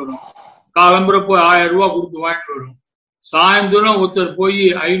வாங்கிட்டு வரோம், காலம்புற போய் 1000 ரூபாய் கொடுத்து வாங்கிட்டு வரோம். சாயந்தரம் ஒருத்தர் போய்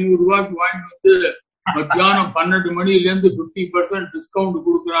 500 ரூபாய்க்கு வாங்கிட்டு வந்து மத்தியானம் 12 மணிலேருந்து 50% டிஸ்கவுண்ட்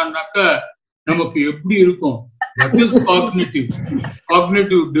கொடுக்குறான்னாக்க நமக்கு எப்படி இருக்கும்? That is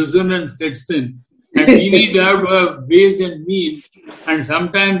cognitive dissonance sets in, and we need to have ways and means, and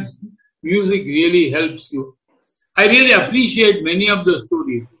sometimes music really helps you. I really appreciate many of the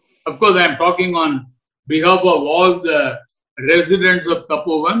stories. Of course, I am talking on behalf of all the residents of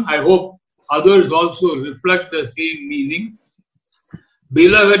Tapovan. I hope others also reflect the same meaning.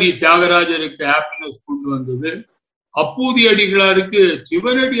 Bilagari Tyagarajarukku happiness கொண்டு வந்தது. அப்பூதி அடிகளாருக்கு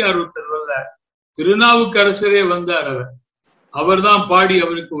சிவனடியார் ஒருத்தர் வந்தார், திருநாவுக்கரசரே வந்தார். அவர் தான் பாடி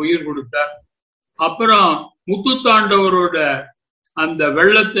அவருக்கு உயிர் கொடுத்தார். அப்புறம் முத்துத்தாண்டவரோட அந்த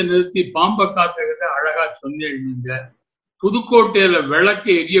வெள்ளத்தை நிறுத்தி பாம்பை காத்த கதை அழகா சொன்னேன். நீங்க புதுக்கோட்டையில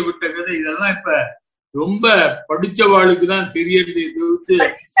விளக்கை எரிய விட்ட கதை, இதெல்லாம் இப்ப ரொம்ப படிச்சவாளுக்கு தான் தெரியறது. இது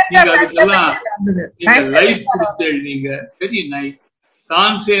நீங்க அதுக்கெல்லாம் நீங்க லைஃப் கொடுத்தேள். நீங்க வெரி நைஸ்.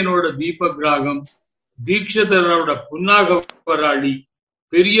 தான்சேனோட தீபக் ராகம், தீக்ஷதரோட புன்னாகவராளி,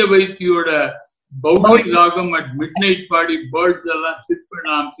 பெரிய வைத்தியோட பௌதி ராகம் அட் மிட் நைட் பாடி பேர்ட்ஸ் எல்லாம்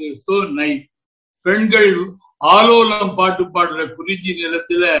சிற்பனாம். So nice. பெண்கள் ஆலோலம் பாட்டு பாடுற குறிஞ்சி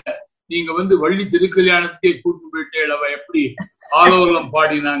நிலத்துல நீங்க வந்து வள்ளி திருக்கல்யாணத்துக்கே கூட்டு போயிட்டே அவ எப்படி ஆலோலம்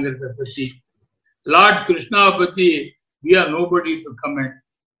பாடினாங்கிறத பத்தி. லார்ட் கிருஷ்ணாவை பத்தி we are nobody to comment.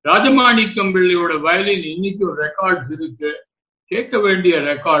 Rajamanickam பிள்ளையோட வயலின் இன்னைக்கும் ரெக்கார்ட்ஸ் இருக்கு, கேட்க வேண்டிய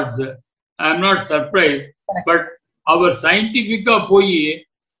records. I am not surprise, but அவர் சயின்டிபிக்கா போய்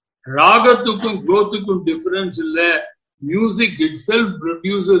ராகத்துக்கும் growthக்கும் டிஃபரன்ஸ் இல்ல, music itself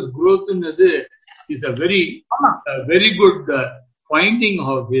produces growth is a very good finding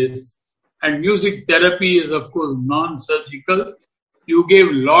of his. And music therapy is of course non-surgical. You gave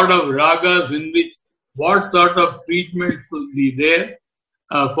lot of ragas in which what sort of treatments could be there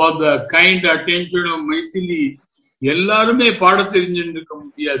for the kind attention of Maithili. எல்லாருமே பாட தெரிஞ்சுட்டு இருக்க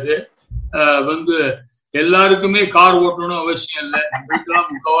முடியாது, வந்து எல்லாருக்குமே car ஓட்டணும் அவசியம் இல்லை,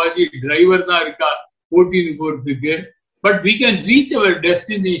 முக்காவாசி டிரைவர் தான் இருக்கா ஓட்டின்னு போறதுக்கு. But we can reach our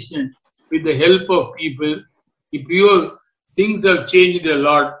destination with the help of people. இப்பயோ things have changed a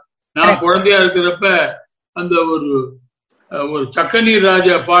lot. நான் குழந்தையா இருக்கிறப்ப அந்த ஒரு சக்கனீர்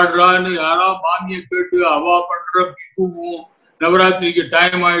ராஜா பாடுறான்னு யாரா மாமிய கேட்டு அவா பண்ற பிகுவும், நவராத்திரிக்கு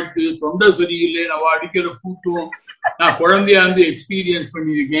டைம் ஆயிடுச்சு, தொண்டை சரியில்லை, அவ அடிக்கிற கூட்டும் நான் குழந்தையா வந்து எக்ஸ்பீரியன்ஸ்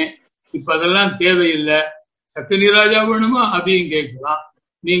பண்ணிருக்கேன். இப்ப அதெல்லாம் தேவையில்லை. சக்கனீர் ராஜா வேணுமா அதையும் கேட்கலாம்.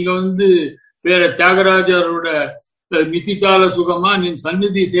 நீங்க வந்து வேற தியாகராஜரோட மிதிச்சால சுகமா, நீ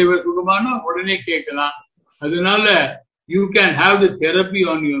சந்நிதி சேவை சுகமானா உடனே கேட்கலாம். அதனால you can have the therapy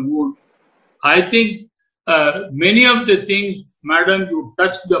on your own. I think many of the things, madam, you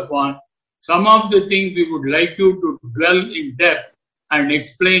touched upon. Some of the things we would like you to dwell in depth and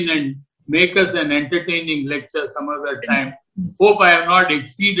explain and make us an entertaining lecture some other time. Hope I have not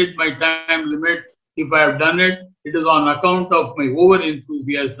exceeded my time limits. If I have done it, it is on account of my over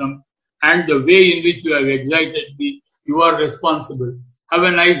enthusiasm and the way in which you have excited me. You are responsible. Have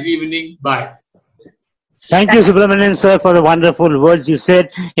a nice evening. Bye. Thank you, Subramanian sir, for the wonderful words you said.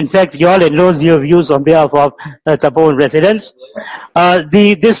 In fact, you all endorse your views on behalf of Tapovan residents.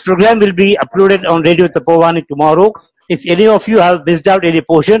 This program will be uploaded on Radio Tapovani tomorrow. If any of you have missed out any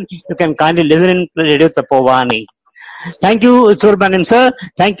portion, you can kindly listen in Radio Tapovani. Thank you, Subramanian sir.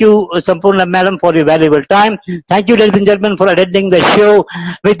 Thank you, Sampurna madam, for your valuable time. Thank you, ladies and gentlemen, for attending the show.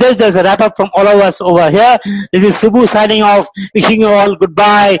 With this, there's a wrap up from all of us over here. This is Subbu signing off, wishing you all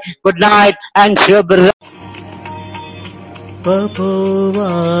goodbye, good night, and Shubh.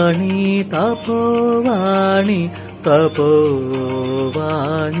 Tapovani, Tapovani, Tapovani,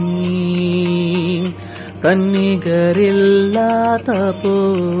 Tannigarilla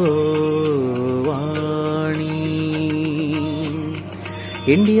Tapovani.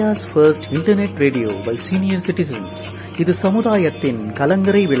 India's first internet radio by senior citizens. இது சமுதாயத்தின்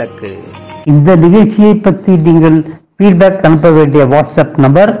கலங்கரை விளக்கு. இந்த நிகழ்ச்சியை பற்றி நீங்கள் feedback அனுப்ப வேண்டிய வாட்ஸ்அப்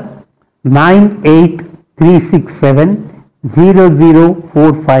நம்பர்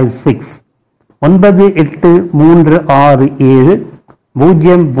 9836700456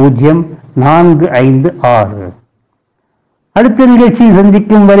 9836700456. அடுத்த நிகழ்ச்சியை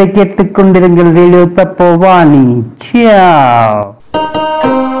சந்திக்கும் வரை கேட்டுக்கொண்டிருங்கள் ரேடியோ தப்போவானி. சியாவ்.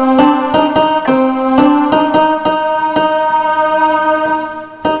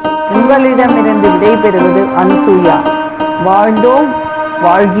 உங்களிடமிருந்து விடைபெறுவது அனுசூயா. வாழ்ந்தோம்,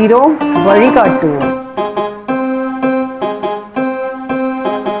 வாழ்கிறோம், வழிகாட்டுவோம்.